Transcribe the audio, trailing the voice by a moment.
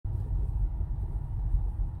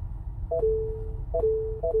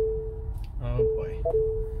Oh boy.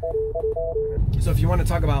 So if you want to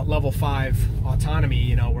talk about level 5 autonomy,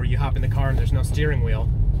 you know, where you hop in the car and there's no steering wheel,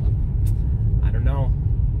 I don't know.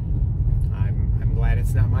 I'm glad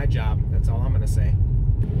it's not my job. That's all I'm gonna say.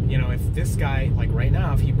 You know, if this guy, like right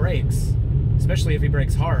now, if he brakes, especially if he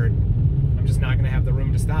brakes hard, I'm just not gonna have the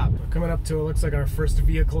room to stop. We're coming up to it looks like our first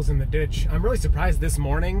vehicle's in the ditch. I'm really surprised this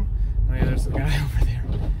morning. Oh yeah, there's a guy over there.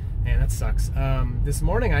 Man, that sucks. This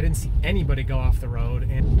morning I didn't see anybody go off the road,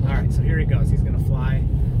 and all right, so here he goes. He's gonna fly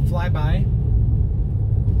by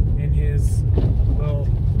in his little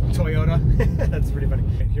Toyota. That's pretty funny.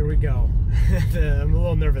 Okay, here we go. I'm a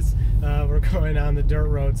little nervous. We're going on the dirt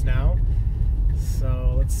roads now.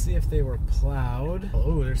 So let's see if they were plowed.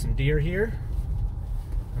 Oh, there's some deer here.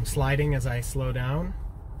 I'm sliding as I slow down.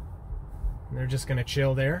 And they're just gonna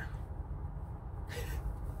chill there.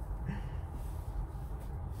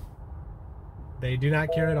 They do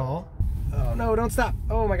not care at all. Oh no, don't stop.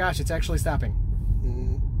 Oh my gosh, it's actually stopping.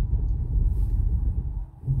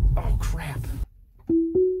 Oh crap.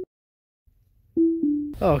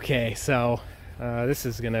 Okay, so this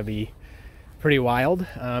is gonna be pretty wild.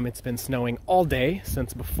 It's been snowing all day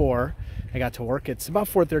since before I got to work. It's about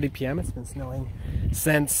 4:30 p.m. It's been snowing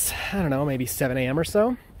since, I don't know, maybe 7 a.m. or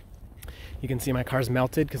so. You can see my car's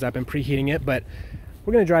melted because I've been preheating it, but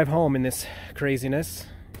we're gonna drive home in this craziness.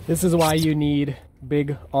 This is why you need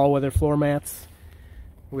big all-weather floor mats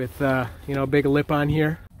with, you know, a big lip on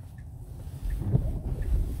here.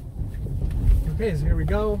 Okay, so here we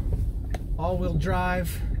go. All-wheel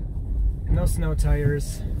drive, no snow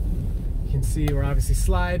tires. You can see we're obviously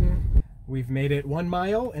sliding. We've made it 1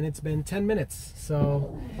 mile and it's been 10 minutes.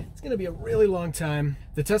 So it's gonna be a really long time.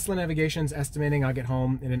 The Tesla navigation's estimating I'll get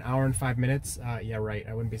home in 1 hour and 5 minutes. Yeah, right,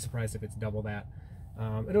 I wouldn't be surprised if it's double that.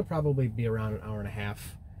 It'll probably be around 1 hour and a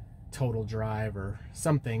half total drive or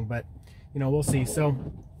something, but you know, we'll see. So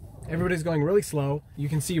everybody's going really slow. You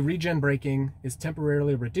can see regen braking is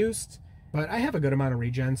temporarily reduced, but I have a good amount of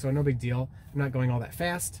regen, so no big deal. I'm not going all that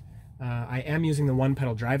fast. I am using the one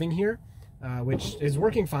pedal driving here, which is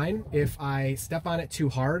working fine. If I step on it too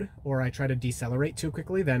hard or I try to decelerate too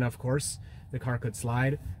quickly, then of course the car could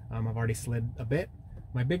slide. I've already slid a bit.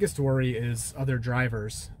 My biggest worry is other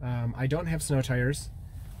drivers. I don't have snow tires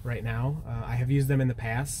right now. I have used them in the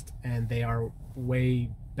past and they are way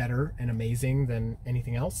better and amazing than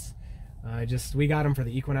anything else. We got them for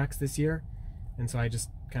the Equinox this year, and so I just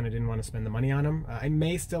kind of didn't want to spend the money on them. I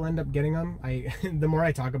may still end up getting them. The more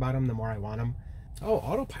I talk about them, the more I want them. Oh,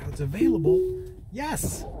 autopilot's available.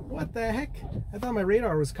 Yes! What the heck? I thought my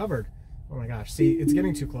radar was covered. Oh my gosh. See, it's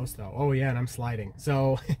getting too close though. Oh yeah, and I'm sliding.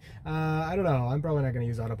 So, I don't know. I'm probably not going to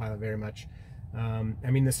use autopilot very much. I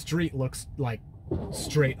mean, the street looks like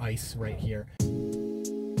straight ice right here.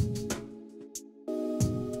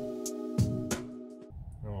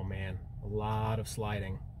 Oh man, a lot of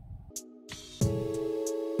sliding.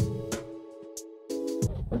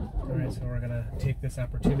 Alright, so we're gonna take this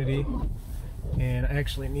opportunity, and I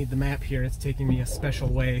actually need the map here. It's taking me a special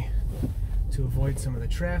way to avoid some of the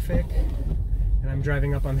traffic, and I'm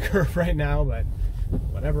driving up on the curve right now, but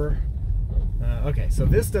whatever. Okay, so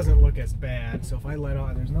this doesn't look as bad. So if I let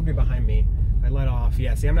off, there's nobody behind me. I let off,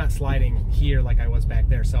 yeah, see, I'm not sliding here like I was back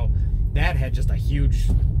there. So that had just a huge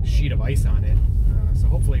sheet of ice on it. So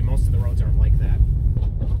hopefully most of the roads aren't like that.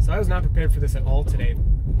 So I was not prepared for this at all today.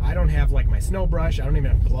 I don't have like my snow brush. I don't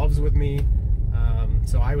even have gloves with me.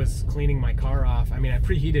 So I was cleaning my car off. I mean, I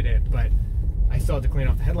preheated it, but I still had to clean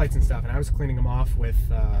off the headlights and stuff, and I was cleaning them off with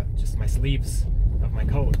just my sleeves of my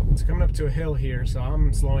coat. It's coming up to a hill here, so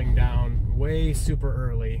I'm slowing down way super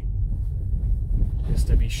early just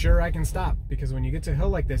to be sure I can stop, because when you get to a hill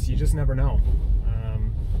like this, you just never know.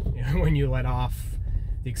 You know, when you let off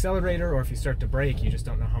the accelerator or if you start to brake, you just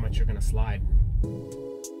don't know how much you're going to slide.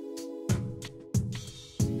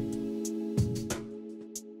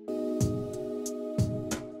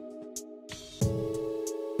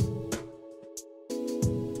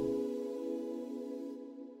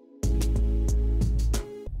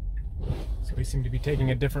 We seem to be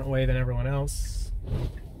taking a different way than everyone else.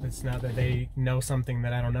 It's not that they know something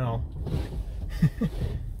that I don't know.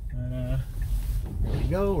 There we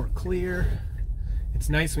go, we're clear. It's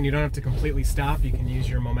nice when you don't have to completely stop. You can use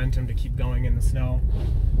your momentum to keep going in the snow.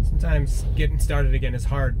 Sometimes getting started again is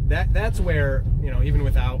hard. That's where, you know, even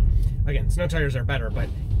without, again, snow tires are better, but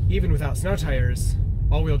even without snow tires,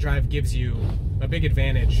 all-wheel drive gives you a big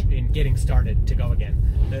advantage in getting started to go again.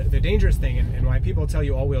 The dangerous thing, and why people tell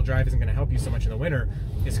you all-wheel drive isn't going to help you so much in the winter,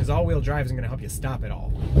 is because all-wheel drive isn't going to help you stop at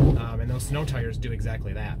all. And those snow tires do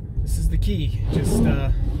exactly that. This is the key. Just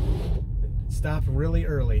stop really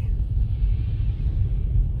early.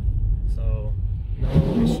 So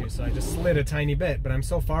no issue. So I just slid a tiny bit, but I'm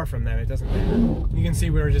so far from that it doesn't matter. You can see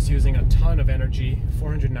we were just using a ton of energy,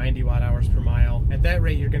 490 watt-hours per mile. At that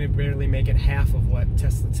rate, you're going to barely make it half of what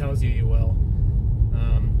Tesla tells you will.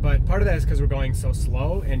 But part of that is because we're going so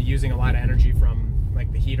slow and using a lot of energy from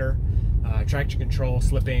like the heater, traction control,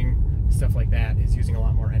 slipping, stuff like that is using a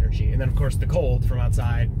lot more energy. And then of course the cold from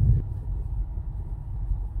outside.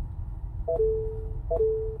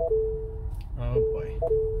 Oh boy.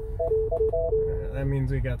 That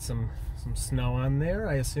means we got some snow on there,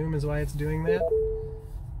 I assume is why it's doing that.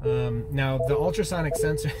 Now the ultrasonic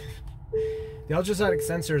sensor, the ultrasonic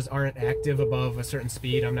sensors aren't active above a certain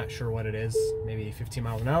speed. I'm not sure what it is, maybe 15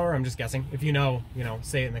 miles an hour. I'm just guessing. If you know,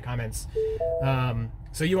 say it in the comments.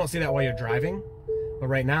 So you won't see that while you're driving, but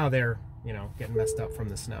right now they're, getting messed up from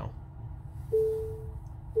the snow.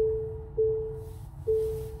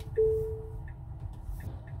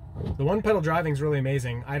 The one pedal driving is really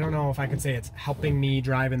amazing. I don't know if I could say it's helping me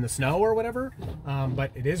drive in the snow or whatever,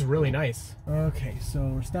 but it is really nice. Okay, so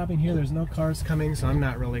we're stopping here. There's no cars coming, so I'm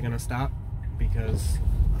not really gonna stop because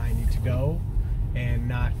I need to go and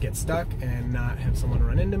not get stuck and not have someone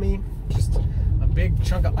run into me. Just a big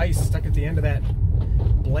chunk of ice stuck at the end of that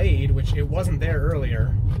blade, which it wasn't there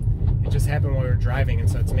earlier. It just happened while we were driving, and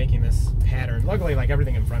so it's making this pattern. Luckily, like,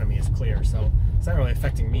 everything in front of me is clear, so it's not really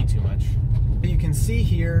affecting me too much. You can see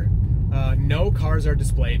here, no cars are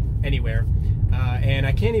displayed anywhere, and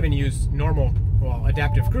I can't even use normal,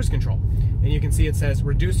 adaptive cruise control. And you can see it says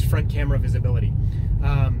reduced front camera visibility.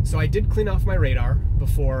 So I did clean off my radar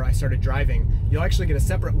before I started driving. You'll actually get a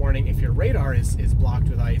separate warning if your radar is blocked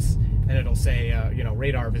with ice, and it'll say,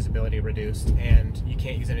 radar visibility reduced, and you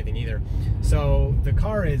can't use anything either. So the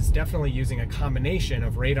car is definitely using a combination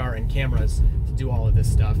of radar and cameras to do all of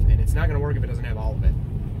this stuff, and it's not going to work if it doesn't have all of it.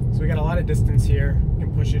 So we got a lot of distance here. We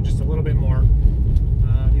can push it just a little bit more.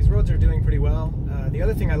 These roads are doing pretty well. The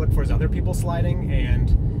other thing I look for is other people sliding,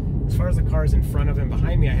 and as far as the cars in front of and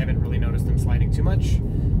behind me, I haven't really noticed them sliding too much.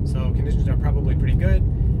 So conditions are probably pretty good.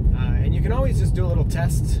 And you can always just do a little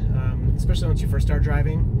test, especially once you first start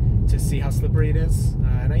driving, to see how slippery it is.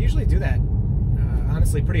 And I usually do that,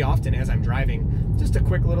 honestly, pretty often as I'm driving. Just a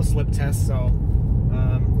quick little slip test. So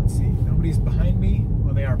let's see, nobody's behind me.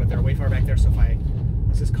 Well, they are, but they're way far back there. So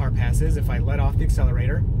as this car passes, if I let off the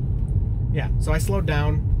accelerator, yeah, so I slowed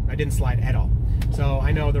down, I didn't slide at all. So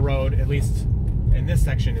I know the road, at least in this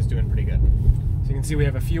section, is doing pretty good. So you can see we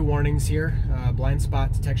have a few warnings here. Blind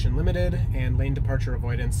spot detection limited and lane departure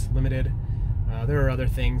avoidance limited. There are other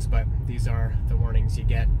things, but these are the warnings you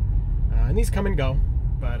get. And these come and go.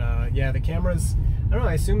 But yeah, the cameras, I don't know,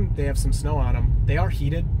 I assume they have some snow on them. They are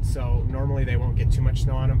heated, so normally they won't get too much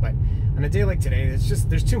snow on them, but on a day like today,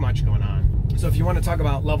 there's too much going on. So if you want to talk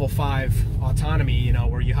about level 5 autonomy,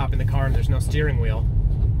 where you hop in the car and there's no steering wheel,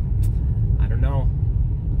 I don't know.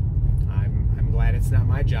 I'm glad it's not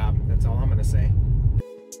my job. That's all I'm going to say.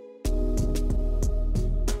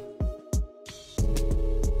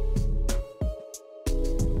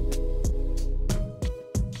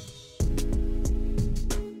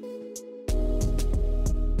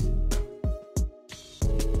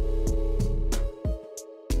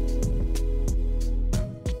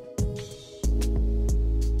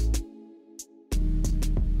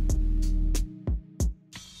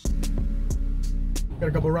 Got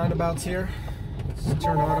a couple roundabouts here. Let's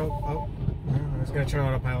turn auto. Oh, I was gonna turn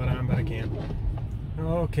autopilot on, but I can't.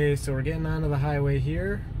 Okay, so we're getting onto the highway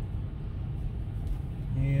here,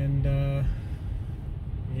 and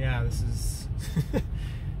yeah, this is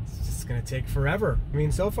it's just gonna take forever. I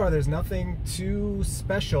mean, so far there's nothing too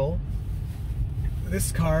special.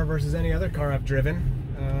 This car versus any other car I've driven.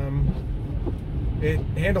 It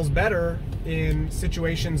handles better in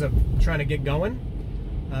situations of trying to get going.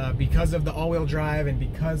 Because of the all-wheel drive and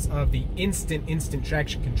because of the instant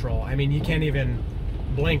traction control. I mean, you can't even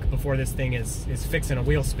blink before this thing is fixing a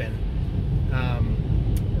wheel spin.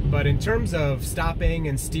 But in terms of stopping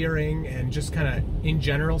and steering and just kind of in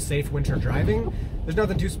general safe winter driving, there's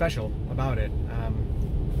nothing too special about it.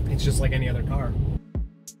 It's just like any other car.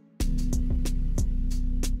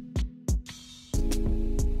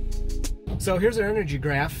 So here's our energy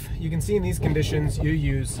graph. You can see in these conditions you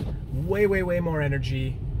use way more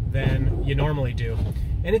energy than you normally do.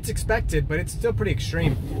 And it's expected, but it's still pretty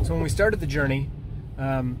extreme. So when we started the journey,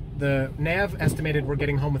 the nav estimated we're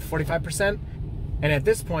getting home with 45%, and at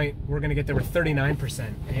this point we're gonna get there with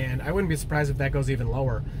 39%. And I wouldn't be surprised if that goes even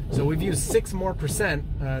lower. So we've used 6% more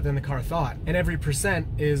than the car thought. And every percent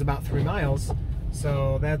is about 3 miles.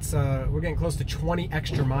 So that's, we're getting close to 20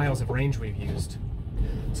 extra miles of range we've used.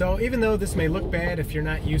 So even though this may look bad if you're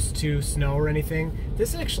not used to snow or anything,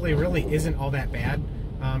 this actually really isn't all that bad.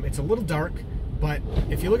 It's a little dark, but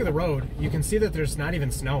if you look at the road, you can see that there's not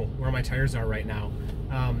even snow where my tires are right now.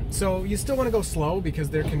 So you still want to go slow because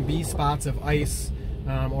there can be spots of ice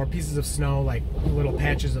or pieces of snow, like little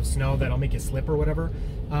patches of snow that'll make you slip or whatever.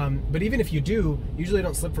 But even if you do, usually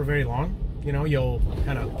don't slip for very long. You know, you'll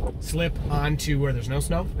kind of slip onto where there's no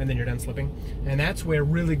snow and then you're done slipping. And that's where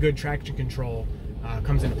really good traction control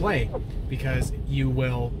comes into play, because you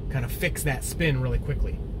will kind of fix that spin really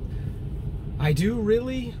quickly. I do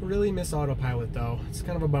really miss autopilot though. It's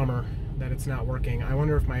kind of a bummer that it's not working. I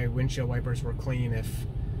wonder if my windshield wipers were clean, if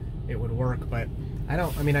it would work, but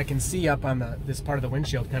I mean, I can see up on this part of the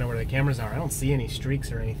windshield kind of where the cameras are. I don't see any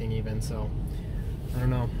streaks or anything even, so I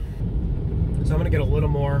don't know. So I'm gonna get a little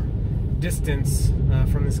more distance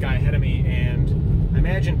from this guy ahead of me, and I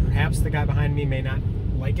imagine perhaps the guy behind me may not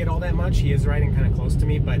like it all that much. He is riding kind of close to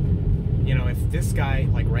me, but you know, if this guy,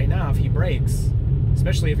 like right now, if he brakes,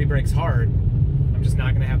 especially if he brakes hard, I'm just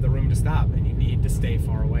not gonna have the room to stop, and you need to stay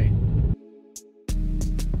far away.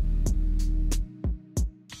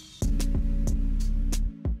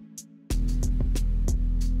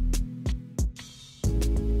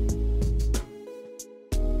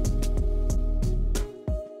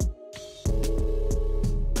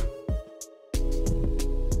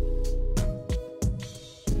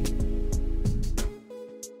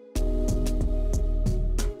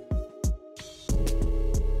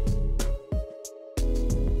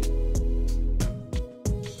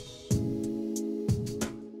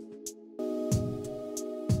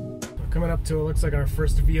 Coming up to, it looks like our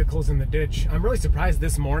first vehicle's in the ditch. I'm really surprised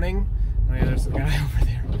this morning. Oh yeah, there's a guy over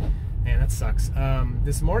there. Man, that sucks.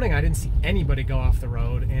 This morning I didn't see anybody go off the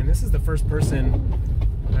road, and this is the first person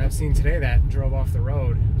I've seen today that drove off the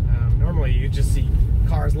road. Normally you just see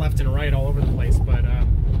cars left and right all over the place, but I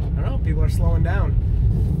don't know, people are slowing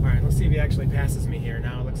down. All right, let's see if he actually passes me here.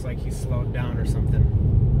 Now it looks like he's slowed down or something.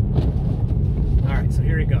 All right, so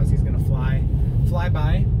here he goes. He's gonna fly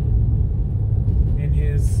by in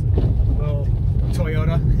his little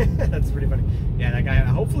Toyota. That's pretty funny. Yeah, that guy,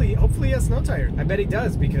 hopefully he has snow tires. I bet he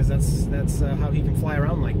does, because that's how he can fly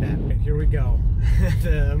around like that. Okay, here we go.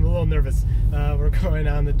 I'm a little nervous. We're going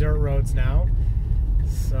on the dirt roads now.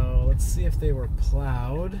 So let's see if they were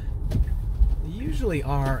plowed. They usually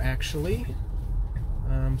are, actually.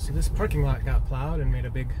 So this parking lot got plowed and made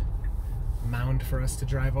a big mound for us to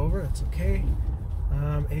drive over. That's okay.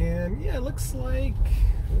 And yeah, it looks like,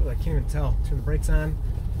 ooh, I can't even tell. Turn the brakes on.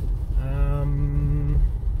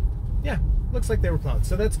 Yeah, looks like they were plowed,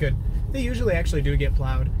 so that's good. They usually actually do get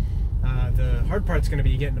plowed. The hard part's going to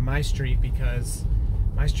be getting to my street, because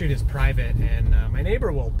my street is private, and my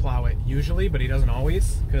neighbor will plow it usually, but he doesn't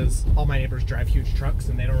always, because all my neighbors drive huge trucks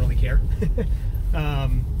and they don't really care.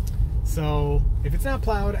 So if it's not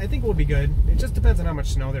plowed, I think we'll be good. It just depends on how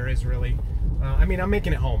much snow there is, really. I mean, I'm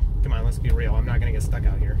making it home. Come on, let's be real. I'm not going to get stuck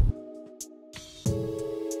out here.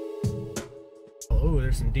 Oh,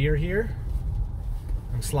 there's some deer here.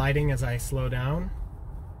 I'm sliding as I slow down.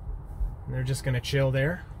 And they're just going to chill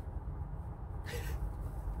there.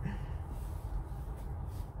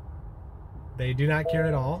 They do not care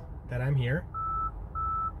at all that I'm here.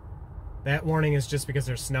 That warning is just because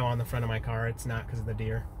there's snow on the front of my car. It's not because of the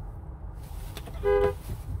deer.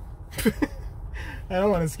 I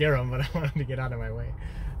don't want to scare them, but I want them to get out of my way.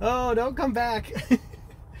 Oh, don't come back.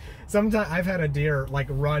 Sometimes I've had a deer like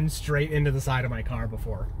run straight into the side of my car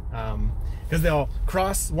before, because they'll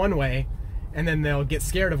cross one way and then they'll get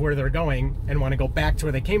scared of where they're going and want to go back to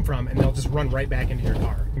where they came from, and they'll just run right back into your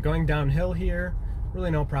car. I'm going downhill here,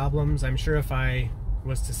 really no problems. I'm sure if I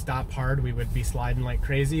was to stop hard, we would be sliding like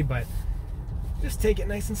crazy, but just take it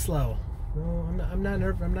nice and slow. No, I'm not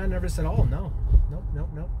nervous at all. No,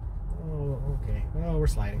 nope. Oh, okay. Oh, we're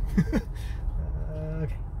sliding.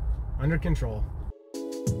 Okay, under control.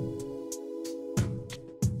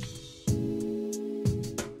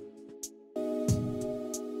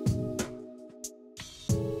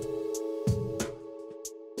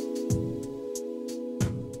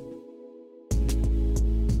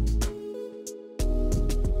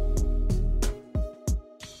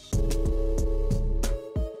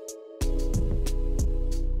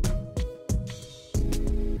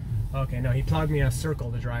 Okay, no, he plowed me a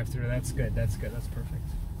circle to drive through. That's good, that's perfect.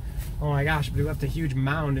 Oh my gosh, but he left a huge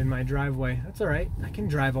mound in my driveway. That's all right, I can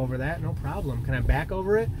drive over that, no problem. Can I back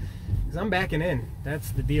over it? Because I'm backing in,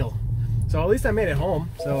 that's the deal. So at least I made it home,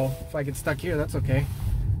 so if I get stuck here, that's okay.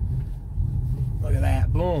 Look at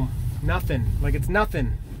that, boom, nothing, like it's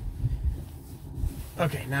nothing.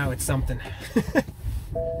 Okay, now it's something.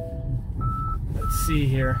 Let's see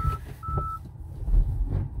here.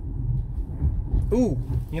 Ooh,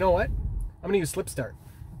 you know what? I'm gonna use slip start.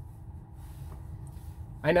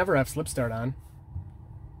 I never have slip start on.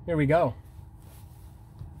 Here we go.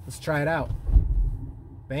 Let's try it out.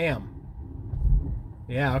 Bam.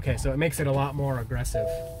 Yeah, okay, so it makes it a lot more aggressive.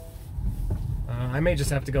 I may just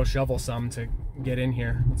have to go shovel some to get in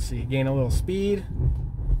here. Let's see, gain a little speed.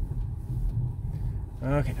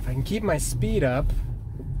 Okay, if I can keep my speed up,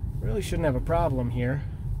 really shouldn't have a problem here.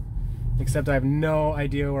 Except I have no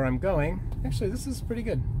idea where I'm going. Actually, this is pretty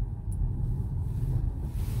good.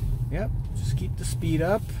 Yep, just keep the speed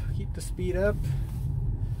up. Keep the speed up.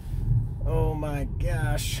 Oh my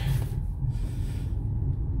gosh.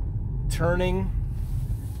 Turning.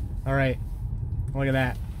 All right, look at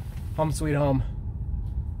that. Home sweet home.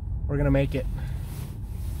 We're gonna make it.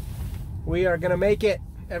 We are gonna make it,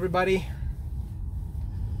 everybody.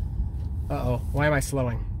 Uh-oh, why am I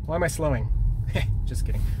slowing? Why am I slowing? Just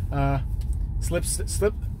kidding. Slip.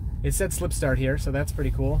 It said slip start here, so that's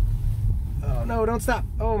pretty cool. Oh no, don't stop.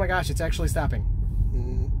 Oh my gosh, it's actually stopping.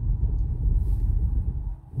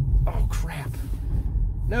 Oh crap.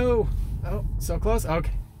 No. Oh, so close.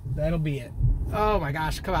 Okay, that'll be it. Oh my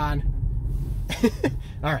gosh, come on.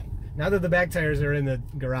 All right, now that the back tires are in the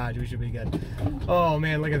garage, we should be good. Oh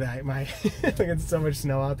man, look at that. Look at so much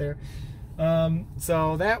snow out there.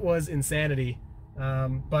 So that was insanity.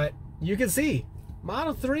 But you can see,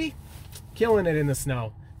 Model 3, killing it in the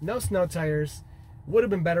snow. No snow tires. Would have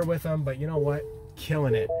been better with them, but you know what?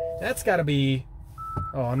 Killing it. That's got to be,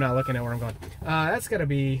 oh, I'm not looking at where I'm going. That's got to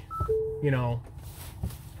be, you know,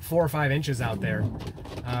 4 or 5 inches out there.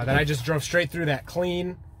 That I just drove straight through that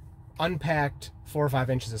clean, unpacked 4 or 5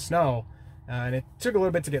 inches of snow. And it took a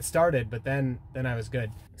little bit to get started, but then I was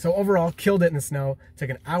good. So overall, killed it in the snow.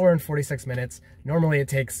 Took an hour and 46 minutes. Normally it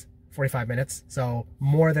takes 45 minutes, so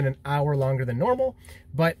more than an hour longer than normal,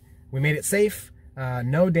 but we made it safe.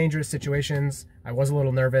 No dangerous situations. I was a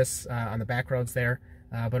little nervous on the back roads there,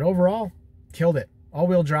 but overall, killed it.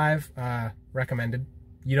 All-wheel drive, recommended.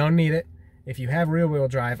 You don't need it. If you have rear-wheel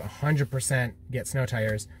drive, 100% get snow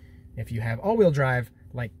tires. If you have all-wheel drive,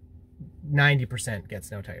 like 90% get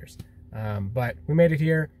snow tires. But we made it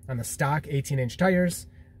here on the stock 18-inch tires.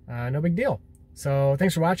 No big deal. So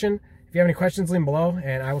thanks for watching. If you have any questions, leave them below,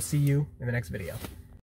 and I will see you in the next video.